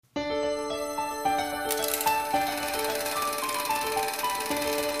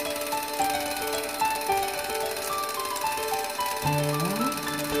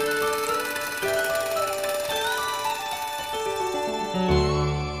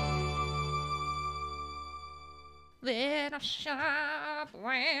when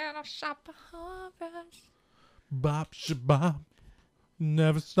I shop for horrors. Bop shabop,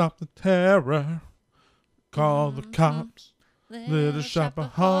 never stop the terror. Call the cops, little shop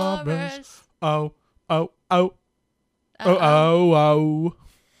of horrors. Oh, oh, oh, oh, oh, oh.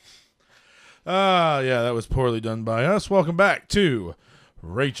 Yeah, that was poorly done by us. Welcome back to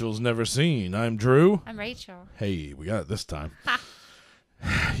Rachel's Never Seen. I'm Drew. I'm Rachel. Hey, we got it this time.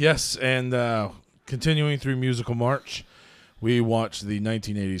 Yes, and continuing through Musical March, we watched the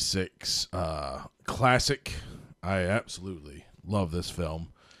 1986 classic. I absolutely love this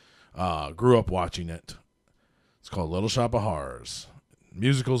film. Grew up watching it. It's called Little Shop of Horrors.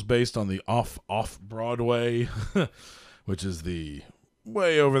 Musical's based on the off-Broadway, which is the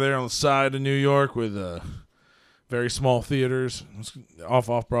way over there on the side of New York with very small theaters. It's an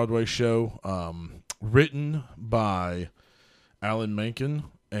off-Broadway show written by Alan Menken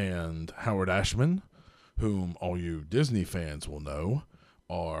and Howard Ashman, whom all you Disney fans will know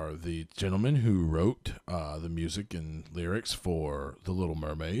are the gentlemen who wrote the music and lyrics for The Little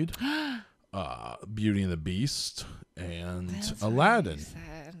Mermaid, Beauty and the Beast, and That's Aladdin. What you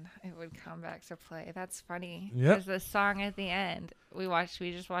said it would come back to play. That's funny. Yep. Because the song at the end, we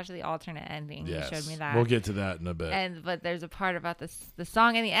just watched the alternate ending. Yes. You showed me that. We'll get to that in a bit. But there's a part about the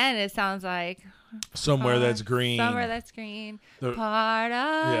song in the end. It sounds like Somewhere That's Green. Somewhere That's Green. The- Part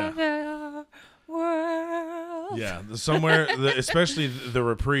of the world. Yeah, especially the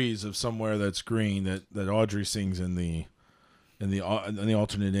reprise of Somewhere That's Green that Audrey sings in the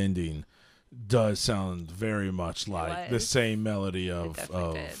alternate ending does sound very much like the same melody of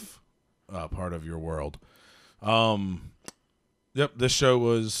Part of Your World. Yep, this show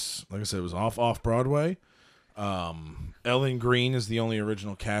was, like I said, it was off Broadway. Ellen Greene is the only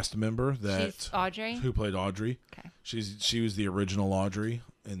original cast member She's Audrey? who played Audrey. Okay. She was the original Audrey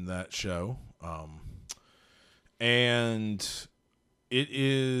in that show. And it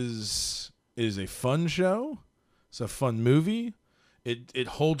is a fun show. It's a fun movie. It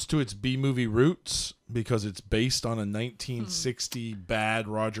holds to its B-movie roots because it's based on a 1960 bad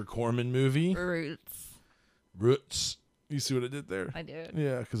Roger Corman movie. Roots. You see what I did there? I did.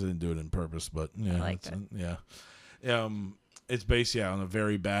 Yeah, because I didn't do it on purpose, but yeah, I liked it. Yeah. It's based on a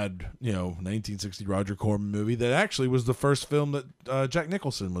very bad 1960 Roger Corman movie that actually was the first film that Jack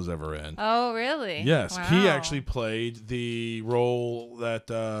Nicholson was ever in. Oh, really? Yes, Wow. he actually played the role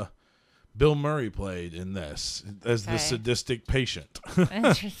that Bill Murray played in this as the sadistic patient.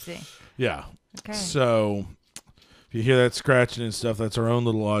 Interesting. Yeah. Okay. So if you hear that scratching and stuff, that's our own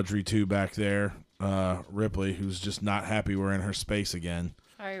little Audrey too back there. Ripley, who's just not happy we're in her space again.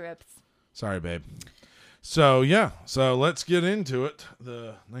 Sorry, Rips. Sorry, babe. So let's get into it.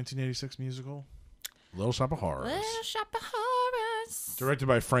 The 1986 musical, Little Shop of Horrors. Little Shop of Horrors. Directed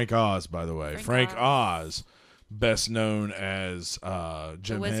by Frank Oz, by the way. Frank Oz, best known as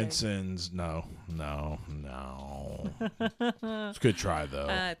Jim Henson's. No. It's a good try, though.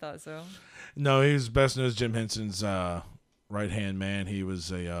 I thought so. No, he's best known as Jim Henson's right-hand man. He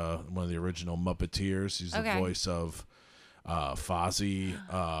was one of the original Muppeteers. He's the voice of Fozzie,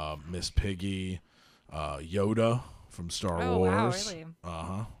 Miss Piggy, Yoda from Star Wars.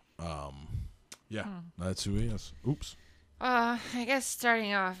 Wow, really? Yeah, that's who he is. Oops. I guess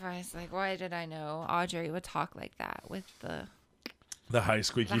starting off, I was like, why did I know Audrey would talk like that with the high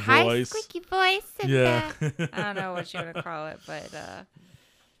squeaky voice? High squeaky voice. And yeah. I don't know what you want to call it, but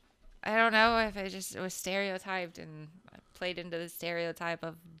I don't know if it was stereotyped and played into the stereotype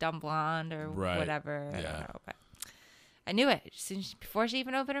of dumb blonde or whatever. I don't know, but I knew it before she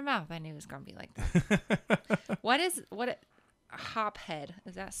even opened her mouth. I knew it was gonna be like that. What hophead,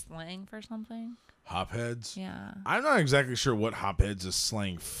 is that slang for something? Hopheads? Yeah. I'm not exactly sure what hopheads is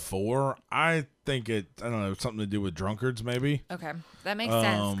slang for. I think I don't know, something to do with drunkards maybe. Okay, that makes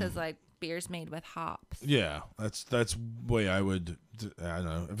sense because like beer's made with hops. Yeah, that's the way I would. I don't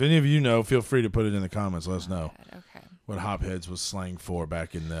know. If any of you know, feel free to put it in the comments. Let us know. Okay. What hopheads was slang for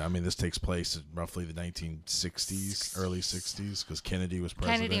back in the. I mean, this takes place in roughly the 1960s, early 60s, because Kennedy was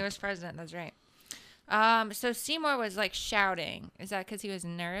president. That's right. So Seymour was like shouting. Is that because he was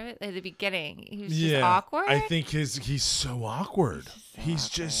nervous at the beginning? He was just awkward. I think he's so awkward. He's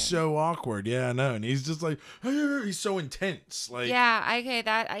just so awkward. Yeah, I know. And he's just like he's so intense. Like okay,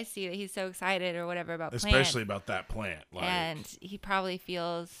 that I see that he's so excited or whatever about especially about that plant. Like, and he probably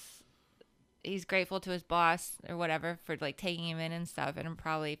feels he's grateful to his boss or whatever for like taking him in and stuff, and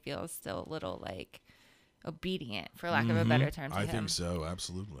probably feels still a little like obedient, for lack of a better term, to him. I think so,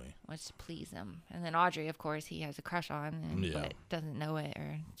 absolutely. Wants to please him. And then Audrey, of course, he has a crush on, but doesn't know it,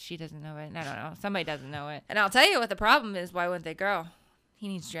 or she doesn't know it. I don't know. Somebody doesn't know it. And I'll tell you what the problem is. Why wouldn't they grow? He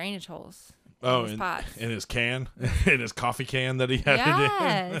needs drainage holes. Oh, his pots. in his can, in his coffee can that he had.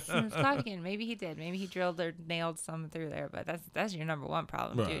 Yes, in his coffee can. Maybe he did. Maybe he drilled or nailed some through there. But that's your number one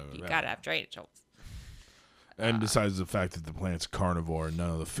problem, dude. You gotta have drainage holes. And besides the fact that the plant's carnivore and none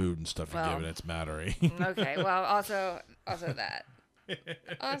of the food and stuff you're giving it's mattering. Okay. Well, also that.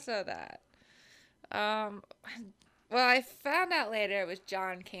 Also that. Well, I found out later it was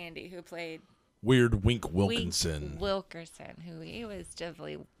John Candy who played Weird Wink Wilkinson. He was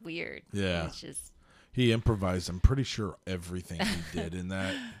definitely weird. Yeah. It's just he improvised, I'm pretty sure, everything he did in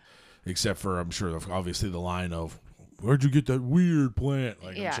that, except for, I'm sure, obviously the line of, where'd you get that weird plant?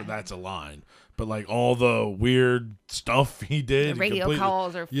 Like, I'm sure that's a line. But, like, all the weird stuff he did. The radio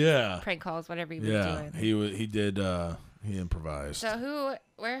calls or prank calls, whatever he was doing. He improvised. So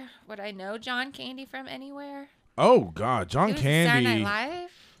where would I know John Candy from anywhere? Oh, God. John Candy. Saturday Night Live?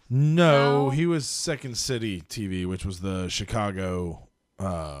 No, he was Second City TV, which was the Chicago.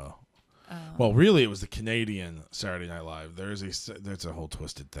 Well, really, it was the Canadian Saturday Night Live. There's a whole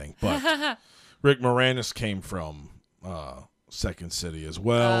twisted thing, but Rick Moranis came from Second City as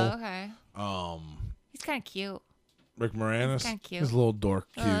well. Oh, okay. He's kind of cute. Rick Moranis. He's kind of cute. He's a little dork,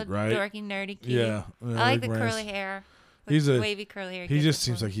 cute, right? Dorky, nerdy, cute. Yeah. I like the curly hair. He's a wavy curly hair. He just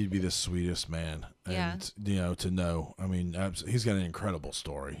seems like he'd be the sweetest man, and to know. I mean, he's got an incredible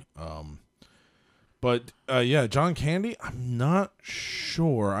story. But John Candy, I'm not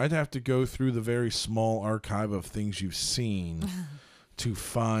sure. I'd have to go through the very small archive of things you've seen to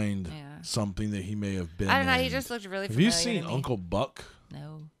find something that he may have been. I don't know. In. He just looked really. Have you seen Uncle Buck?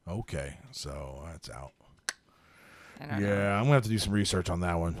 No. Okay, so that's out. I don't know. I'm gonna have to do some research on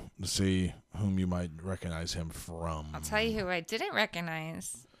that one to see whom you might recognize him from. I'll tell you who I didn't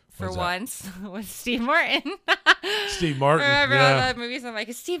recognize for once was Steve Martin. Steve Martin. Remember all the movies? I'm like,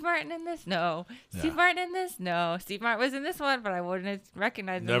 is Steve Martin in this? No. Steve Martin in this? No. Steve Martin was in this one, but I wouldn't have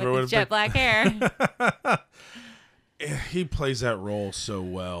recognized him with his jet black hair. He plays that role so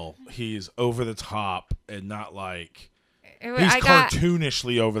well. He's over the top and not like. He's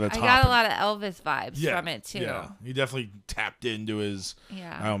cartoonishly over the top. I got a lot of Elvis vibes from it too. Yeah, he definitely tapped into his.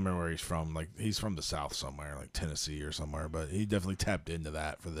 Yeah. I don't remember where he's from. Like he's from the South somewhere, like Tennessee or somewhere. But he definitely tapped into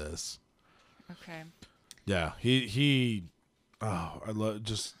that for this. Okay. Yeah, he. Oh, I love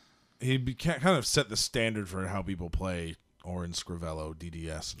just. He kind of set the standard for how people play Orin Scrivello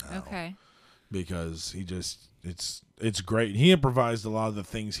DDS now. Okay. Because he just it's great. He improvised a lot of the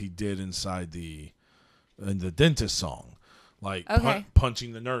things he did inside the Dentist song. Like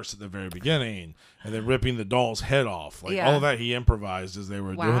punching the nurse at the very beginning and then ripping the doll's head off. Like all of that he improvised as they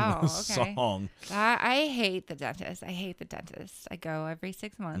were doing this song. I hate the dentist. I go every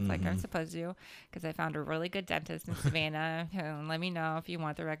 6 months like I'm supposed to because I found a really good dentist in Savannah. Let me know if you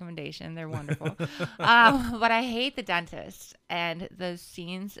want the recommendation. They're wonderful. But I hate the dentist and those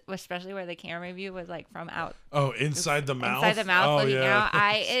scenes, especially where the camera view was like from out. Oh, inside the mouth? Inside the mouth looking out.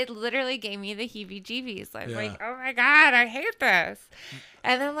 It literally gave me the heebie-jeebies. Like, oh my God, I hate this.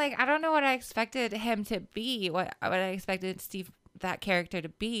 And then like I don't know what I expected him to be, what I expected that character to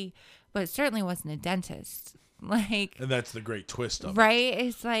be, but it certainly wasn't a dentist. Like, and that's the great twist of it. Right?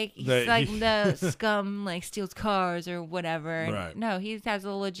 It's like he's the scum like steals cars or whatever. Right. No, he has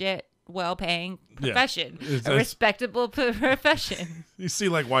a legit well-paying profession, a respectable profession. You see,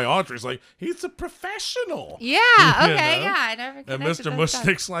 like why Audrey's like he's a professional. Yeah. Okay. Yeah. I never. And Mr.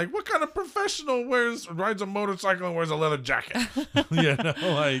 Mushnick's like, what kind of professional rides a motorcycle and wears a leather jacket?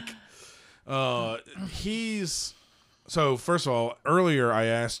 He's. So first of all, earlier I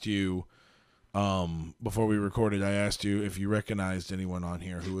asked you, before we recorded, I asked you if you recognized anyone on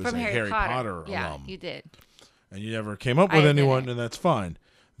here who was a Harry Potter yeah, alum. You did. And you never came up with anyone, and that's fine.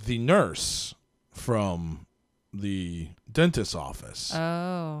 The nurse from the dentist's office.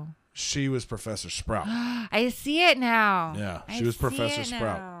 Oh. She was Professor Sprout. I see it now. Yeah, she was Professor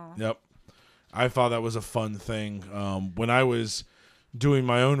Sprout. Yep. I thought that was a fun thing. When I was doing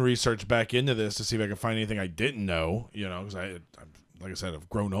my own research back into this to see if I could find anything I didn't know, because like I said, I've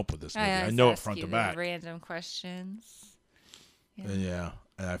grown up with this movie. I know it front to back. Random questions. Yeah.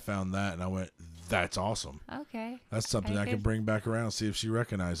 And I found that, and I went, that's awesome. Okay. That's something I can bring back around, see if she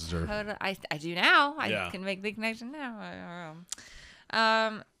recognizes her. I do now. I can make the connection now.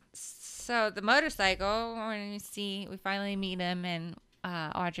 So the motorcycle, we finally meet him, and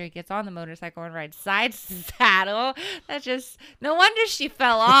Audrey gets on the motorcycle and rides side saddle. That's just, no wonder she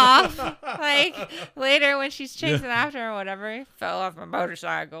fell off. Like later when she's chasing after or whatever, he fell off a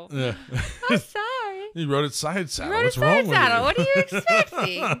motorcycle. Yeah. I'm sorry. You rode it side saddle. What's wrong with you? What are you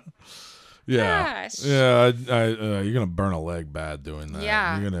expecting? Yeah. Gosh. Yeah. You're gonna burn a leg bad doing that.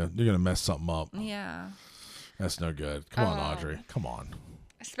 Yeah. You're gonna mess something up. Yeah. That's no good. Come on, Audrey. Come on.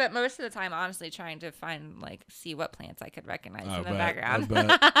 I spent most of the time honestly trying to see what plants I could recognize in the background.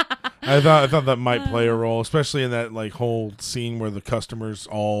 I thought that might play a role, especially in that like whole scene where the customers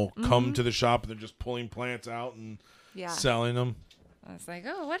all come to the shop and they're just pulling plants out and selling them. I was like,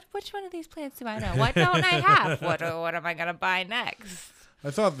 oh, which one of these plants do I know? What don't I have? What am I gonna buy next?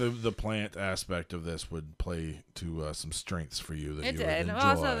 I thought the plant aspect of this would play to some strengths for you that it you did. would enjoy.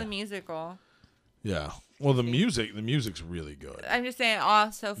 Also the musical. Yeah. Well, the music's really good. I'm just saying,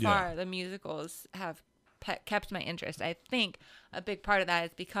 so far the musicals have kept my interest. I think a big part of that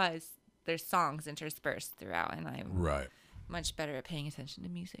is because there's songs interspersed throughout, and I'm much better at paying attention to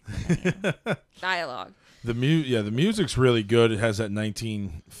music than I am dialogue. The music's really good. It has that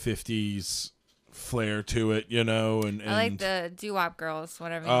 1950s flair to it, you know, and I like the doo-wop girls,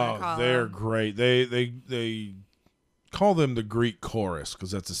 whatever you want to call them. They're great. They call them the Greek chorus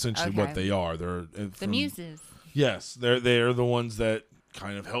because that's essentially what they are. They're the muses. Yes, they're the ones that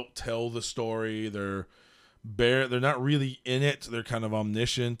kind of help tell the story. They're not really in it. They're kind of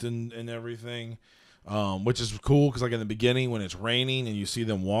omniscient and everything. Which is cool because like in the beginning when it's raining and you see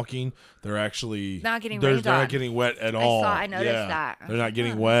them walking, they're actually not getting rained on. They're not getting wet at all. I noticed that. They're not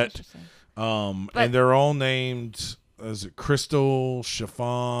getting wet. And they're all named. Is it Crystal,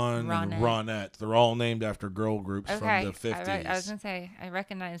 Chiffon, and Ronette? They're all named after girl groups from the 50s. I was gonna say I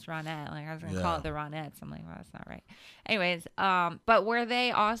recognized Ronette. Like I was gonna call it the Ronettes. I'm like, well, that's not right. Anyways, but were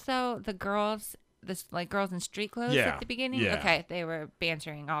they also the girls? Girls in street clothes at the beginning. Yeah. Okay, they were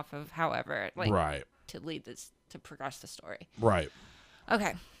bantering off of however to lead this to progress the story. Right.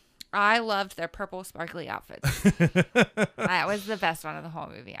 Okay. I loved their purple sparkly outfits. That was the best one of the whole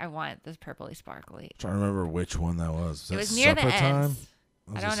movie. I want this purpley sparkly. I'm trying to remember which one that was. It was near the end.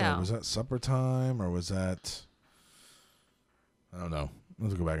 I don't know. Was that supper time or was that? I don't know.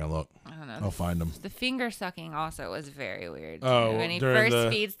 Let's go back and look. I don't know. I'll find them. The finger sucking also was very weird. Oh, when he first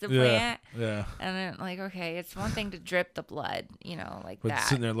feeds the plant. Yeah. And then okay, it's one thing to drip the blood, like that.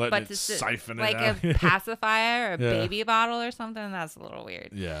 Sitting there letting it siphon it out. Like a pacifier or a baby bottle or something, that's a little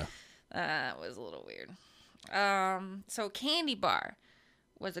weird. Yeah. That was a little weird. So candy bar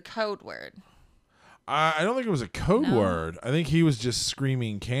was a code word. I don't think it was a code word. I think he was just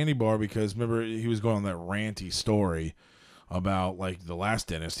screaming candy bar because remember he was going on that ranty story about like the last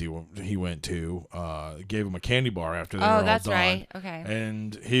dentist he went to gave him a candy bar after they were all done. Oh, that's right. Okay.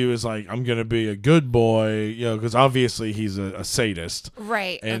 And he was like, I'm going to be a good boy, because obviously he's a sadist.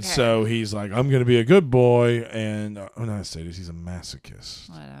 Right. And so he's like, I'm going to be a good boy. And not a sadist, he's a masochist.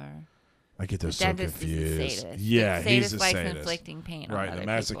 Whatever. I get those so confused. Yeah, he's a sadist. sadist. Inflicting pain right, on other the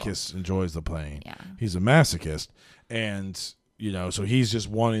masochist people. enjoys the pain. Yeah. He's a masochist. And so he's just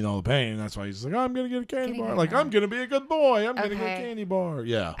wanting all the pain, and that's why he's like, I'm going to get a candy bar. Like, I'm going to be a good boy. I'm going to get a candy bar.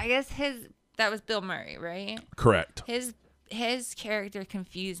 Yeah. I guess that was Bill Murray, right? Correct. His character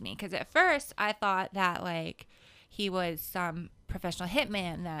confused me, because at first I thought that, like, he was some professional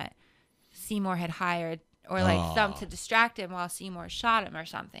hitman that Seymour had hired, or, like, some to distract him while Seymour shot him or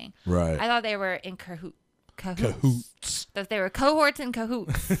something. Right. I thought they were in cahoots. That they were cohorts and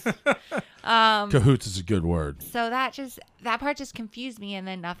cahoots. Cahoots is a good word. So that part just confused me, and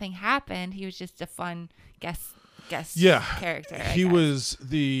then nothing happened. He was just a fun guest character. He was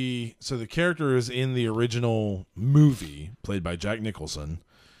the character is in the original movie played by Jack Nicholson,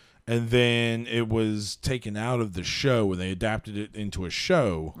 and then it was taken out of the show when they adapted it into a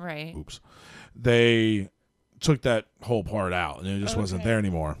show. Right. Oops. They took that whole part out, and it just wasn't there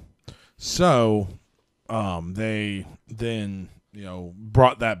anymore. So they then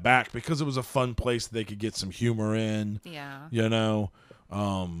brought that back because it was a fun place that they could get some humor in. Yeah.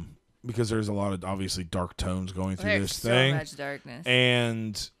 Because there's a lot of obviously dark tones going through this thing. There's so much darkness.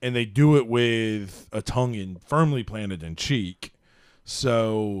 And they do it with a tongue firmly planted in cheek.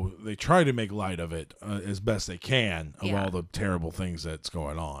 So they try to make light of it as best they can of all the terrible things that's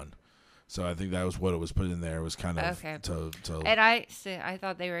going on. So I think that was what it was put in there. It was kind of to And I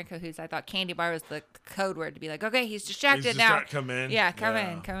thought they were in cahoots. I thought candy bar was the code word to be like, okay, he's distracted now. Come in. Yeah, come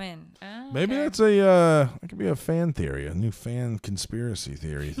in. Oh, maybe that's that could be a fan theory, a new fan conspiracy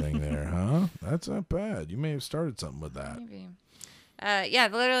theory thing there, huh? That's not bad. You may have started something with that. Maybe.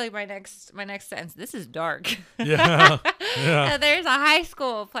 Literally my next sentence. This is dark. Yeah. There's a high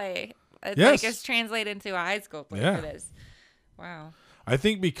school play. It's translated into a high school play for this. Wow. I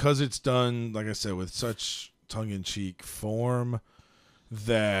think because it's done, like I said, with such tongue-in-cheek form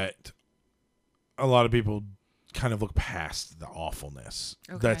that a lot of people kind of look past the awfulness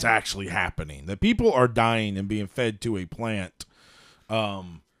that's actually happening. That people are dying and being fed to a plant.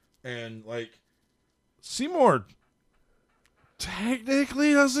 And, like, Seymour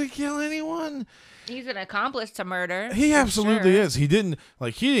technically doesn't kill anyone. He's an accomplice to murder. He absolutely is. He didn't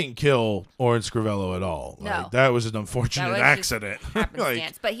kill Orange Scrivello at all. No. Like, that was an unfortunate accident.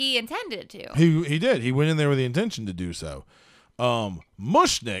 Happenstance, but he intended to. He did. He went in there with the intention to do so.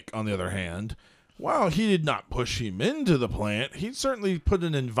 Mushnick, on the other hand, while he did not push him into the plant, he certainly put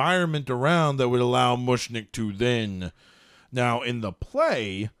an environment around that would allow Mushnick to then. Now, in the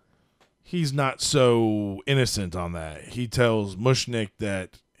play, he's not so innocent on that. He tells Mushnick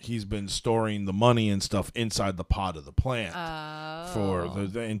that he's been storing the money and stuff inside the pot of the plant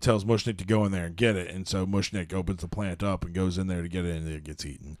and tells Mushnick to go in there and get it. And so Mushnick opens the plant up and goes in there to get it, and it gets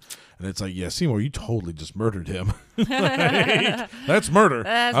eaten. And it's like, yeah, Seymour, you totally just murdered him. That's murder.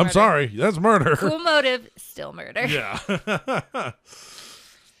 I'm sorry. That's murder. Cool motive, still murder. Yeah.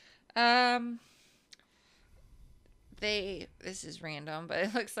 This is random, but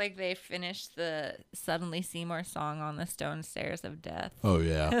it looks like they finished the Suddenly Seymour song on the Stone Stairs of Death. Oh,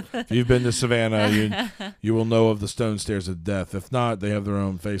 yeah. If you've been to Savannah, you will know of the Stone Stairs of Death. If not, they have their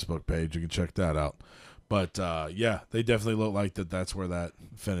own Facebook page. You can check that out. But, yeah, they definitely look like that's where that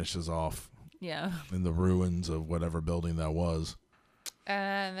finishes off. Yeah. In the ruins of whatever building that was.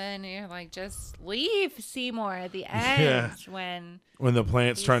 And then you're like, just leave Seymour at the end when the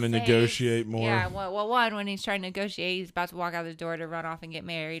plant's trying to negotiate more. Yeah, well, when he's trying to negotiate, he's about to walk out the door to run off and get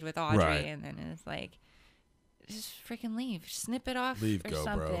married with Audrey, right. And then it's like, just freaking leave, snip it off or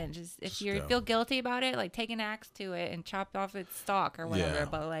something. Bro. Just if you feel guilty about it, like take an axe to it and chop off its stalk or whatever. Yeah.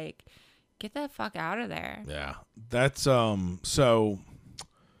 But like, get the fuck out of there. Yeah, that's so.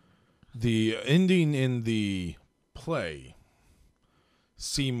 The ending in the play.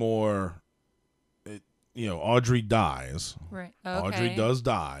 Seymour, Audrey dies. Right. Okay. Audrey does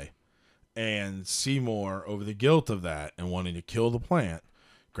die. And Seymour, over the guilt of that and wanting to kill the plant,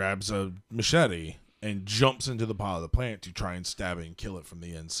 grabs a machete and jumps into the pile of the plant to try and stab it and kill it from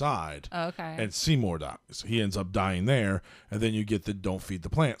the inside. Okay. And Seymour dies. He ends up dying there. And then you get the Don't Feed the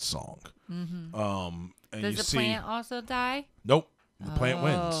Plant song. Mm-hmm. And does the plant also die? Nope. The plant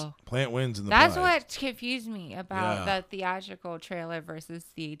wins. Plant wins in the That's play. what confused me about the theatrical trailer versus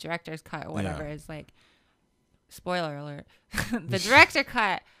the director's cut or whatever. Is like, spoiler alert, the director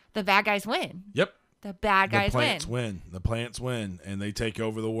cut, the bad guys win. Yep. The bad guys win. The plants win, and they take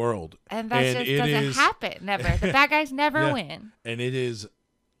over the world. And that just doesn't happen. Never. The bad guys never win. And it is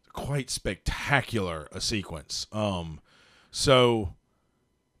quite spectacular a sequence. So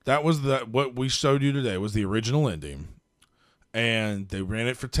that was what we showed you today was the original ending. And they ran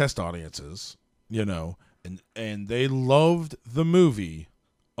it for test audiences, and they loved the movie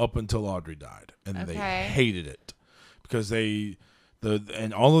up until Audrey died, and they hated it because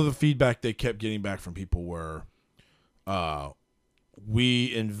and all of the feedback they kept getting back from people were,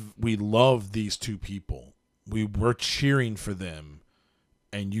 we love these two people, we were cheering for them,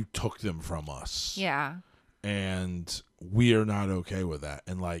 and you took them from us. Yeah. And we are not okay with that.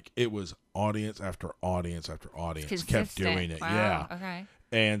 And it was audience after audience after audience kept doing it. Wow. Yeah. Okay.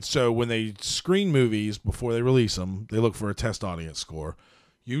 And so when they screen movies before they release them, they look for a test audience score.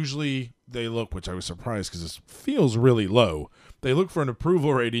 Usually they look, which I was surprised because this feels really low. They look for an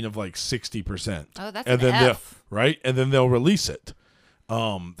approval rating of 60%. Oh, that's and an then F. Right? And then they'll release it.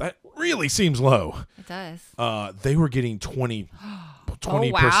 That really seems low. It does. They were getting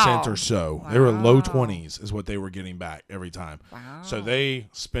 20% or so. Wow. They were low 20s is what they were getting back every time. Wow. So they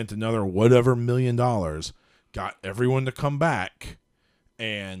spent another whatever $1 million, got everyone to come back,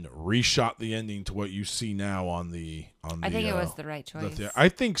 and reshot the ending to what you see now on the. I think it was the right choice. I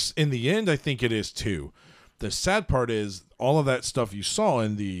think in the end, I think it is too. The sad part is all of that stuff you saw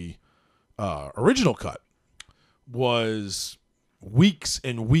in the original cut was weeks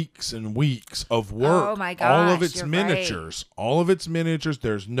and weeks and weeks of work. Oh my gosh, all of its you're miniatures. Right. All of its miniatures.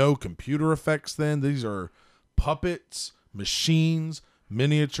 There's no computer effects then. These are puppets, machines,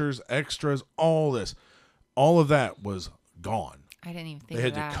 miniatures, extras, all this. All of that was gone. I didn't even think they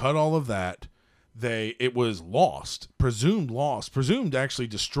had to cut all of that. It was presumed actually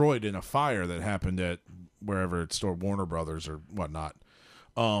destroyed in a fire that happened at wherever it stored, Warner Brothers or whatnot.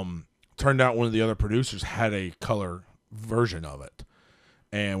 Turned out one of the other producers had a color version of it,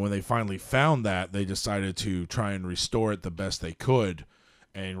 and when they finally found that, they decided to try and restore it the best they could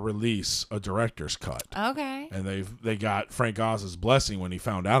and release a director's cut. Okay. And they got Frank Oz's blessing when he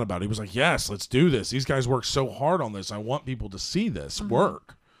found out about it. He was like, yes, let's do this. These guys worked so hard on this. I want people to see this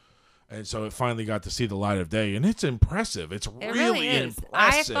work. And so it finally got to see the light of day, and it's impressive. It really is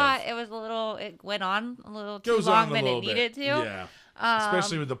impressive. I thought it went on a little too long than it needed to. Yeah.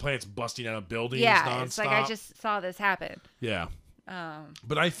 Especially with the plants busting out of buildings nonstop. Yeah, it's like I just saw this happen. Yeah.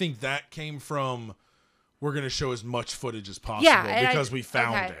 But I think that came from we're going to show as much footage as possible because we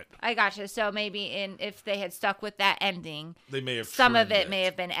found it. I gotcha. So maybe if they had stuck with that ending, they may have some of it may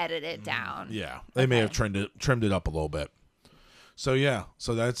have been edited down. Yeah, they may have trimmed it up a little bit. So yeah,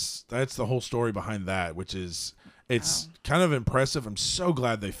 so that's the whole story behind that, which is it's kind of impressive. I'm so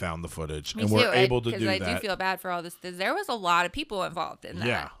glad they found the footage and were able to do that. Because I do feel bad for all this. There was a lot of people involved in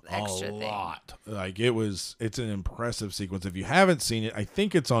that extra thing. Yeah, a lot. Like it's an impressive sequence. If you haven't seen it, I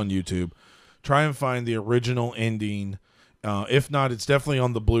think it's on YouTube. Try and find the original ending. If not, it's definitely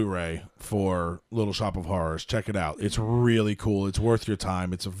on the Blu-ray for Little Shop of Horrors. Check it out. It's really cool. It's worth your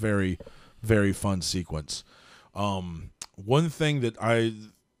time. It's a very, very fun sequence. One thing that I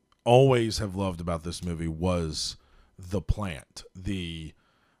always have loved about this movie was the plant. The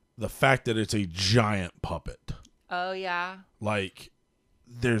fact that it's a giant puppet. Oh, yeah. Like,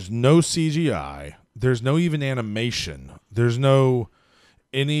 there's no CGI. There's no even animation. There's no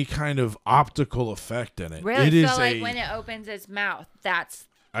any kind of optical effect in it. Really? It is like when it opens its mouth,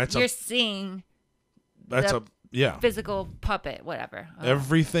 you're seeing physical puppet, whatever. Oh.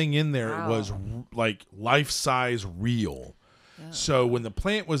 Everything in there was like life-size real. Oh. So when the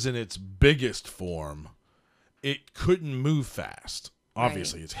plant was in its biggest form, it couldn't move fast.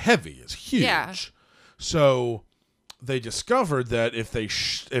 Obviously, It's heavy, it's huge. Yeah. So they discovered that if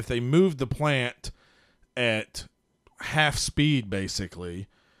they moved the plant at half speed, basically,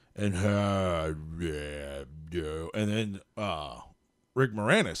 and then Rick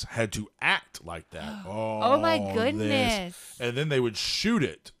Moranis had to act like that. Oh my goodness! And then they would shoot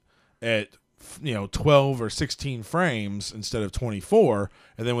it at 12 or 16 frames instead of 24,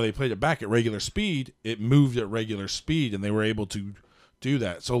 and then when they played it back at regular speed, it moved at regular speed, and they were able to do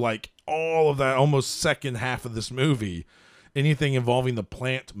that. So like all of that, almost second half of this movie, anything involving the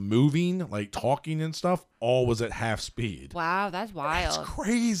plant moving, like talking and stuff, all was at half speed. Wow, that's wild. That's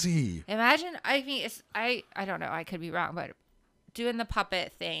crazy. Imagine, I mean, I don't know, I could be wrong, but doing the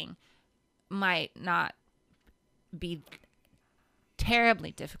puppet thing might not be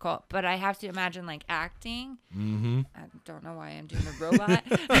terribly difficult, but I have to imagine like acting. Mm-hmm. I don't know why I'm doing a robot,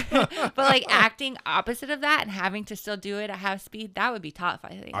 but like acting opposite of that and having to still do it at half speed, that would be tough.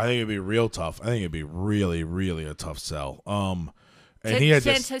 I think it'd be real tough. I think it'd be really, really a tough sell. And he had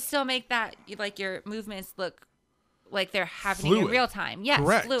to still make that like your movements look like they're happening in real time. Yes,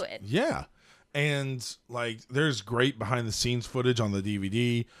 correct. Fluid. Yeah. And like there's great behind the scenes footage on the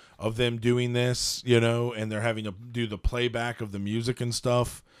DVD of them doing this, and they're having to do the playback of the music and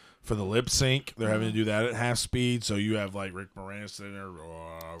stuff for the lip sync. They're having to do that at half speed, so you have like Rick Moranis sitting there,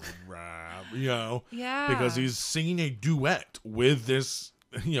 yeah, because he's singing a duet with this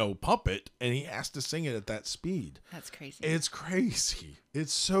puppet, and he has to sing it at that speed. That's crazy. It's crazy.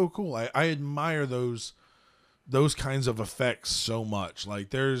 It's so cool. I admire those kinds of effects so much.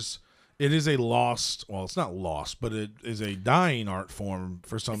 Like it is a lost, well, it's not lost, but it is a dying art form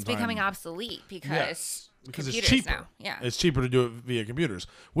for some time. It's becoming obsolete because it's cheaper. Now. Yeah. It's cheaper to do it via computers.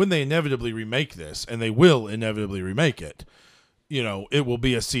 When they inevitably remake this, and they will inevitably remake it, it will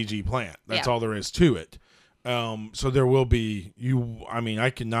be a CG plant. That's all there is to it. So there will be I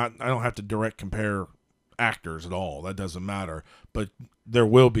don't have to direct compare actors at all. That doesn't matter. But there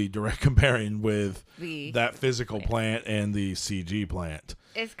will be direct comparing with that physical plant and the CG plant.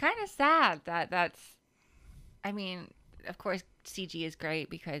 It's kind of sad that's, of course, CG is great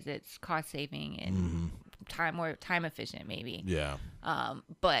because it's cost saving and more time efficient, maybe. Yeah.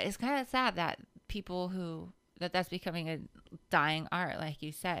 But it's kind of sad that that's becoming a dying art, like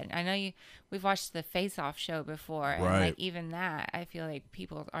you said. I know we've watched the Face Off show before, and like even that, I feel like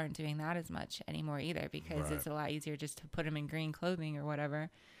people aren't doing that as much anymore either because it's a lot easier just to put them in green clothing or whatever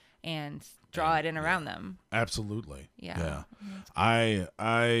and draw it in around them. Absolutely. Yeah. I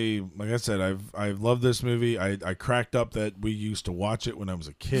like I said, I've loved this movie. I cracked up that we used to watch it when I was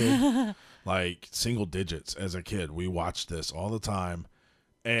a kid, like single digits as a kid. We watched this all the time,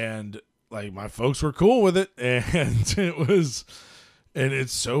 and like my folks were cool with it, and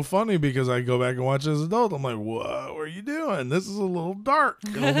it's so funny because I go back and watch it as an adult. I'm like, what were you doing? This is a little dark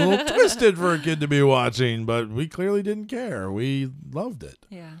and a little twisted for a kid to be watching, but we clearly didn't care. We loved it.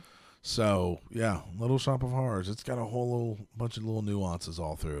 Yeah. So, yeah, Little Shop of Horrors. It's got a whole bunch of little nuances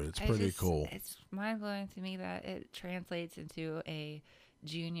all through it. It's pretty cool. It's mind-blowing to me that it translates into a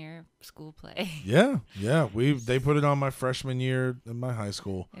junior school play. Yeah. They put it on my freshman year in my high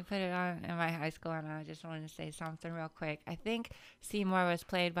school. They put it on in my high school, and I just wanted to say something real quick. I think Seymour was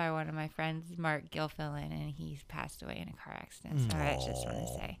played by one of my friends, Mark Gilfillan, and he's passed away in a car accident. So I just want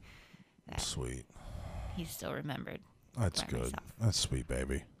to say that sweet. He's still remembered. That's good. Myself. That's sweet,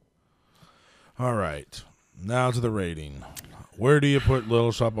 baby. All right. Now to the rating. Where do you put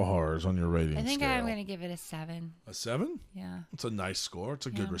Little Shop of Horrors on your rating I think scale? I'm going to give it a 7. A 7? Yeah. It's a nice score. It's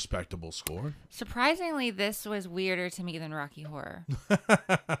a good, respectable score. Surprisingly, this was weirder to me than Rocky Horror.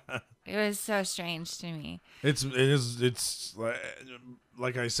 It was so strange to me. It's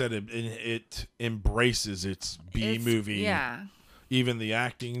like I said, it embraces its B movie. Yeah. Even the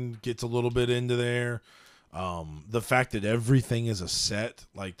acting gets a little bit into there. The fact that everything is a set,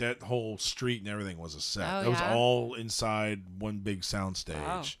 like that whole street and everything was a set. Oh, that was all inside one big sound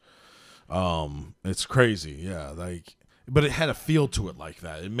stage. Wow. It's crazy, yeah. Like, but it had a feel to it like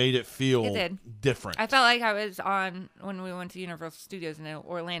that. It made it feel different. I felt like I was on when we went to Universal Studios in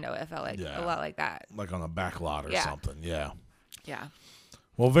Orlando. It felt like a lot like that, like on a back lot or something. Yeah. Yeah.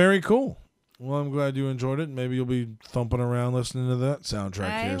 Well, very cool. Well, I'm glad you enjoyed it. Maybe you'll be thumping around listening to that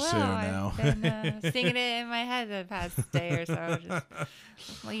soundtrack here soon now. I've been singing it in my head the past day or so.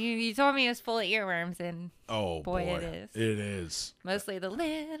 Well, you told me it was full of earworms, and boy, it is. It is. Mostly the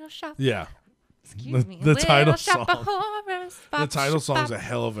Little Shop. Yeah. Excuse me. The title song. Horrors, the title song's a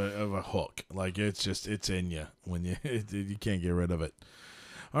hell of a hook. Like, it's in you when you can't get rid of it.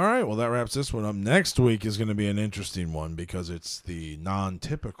 All right, well, that wraps this one up. Next week is going to be an interesting one because it's the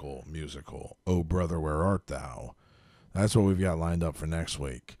non-typical musical, Oh Brother, Where Art Thou? That's what we've got lined up for next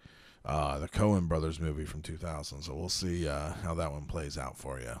week. The Coen Brothers movie from 2000, so we'll see how that one plays out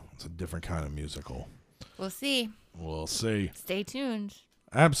for you. It's a different kind of musical. We'll see. We'll see. Stay tuned.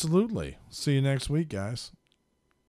 Absolutely. See you next week, guys.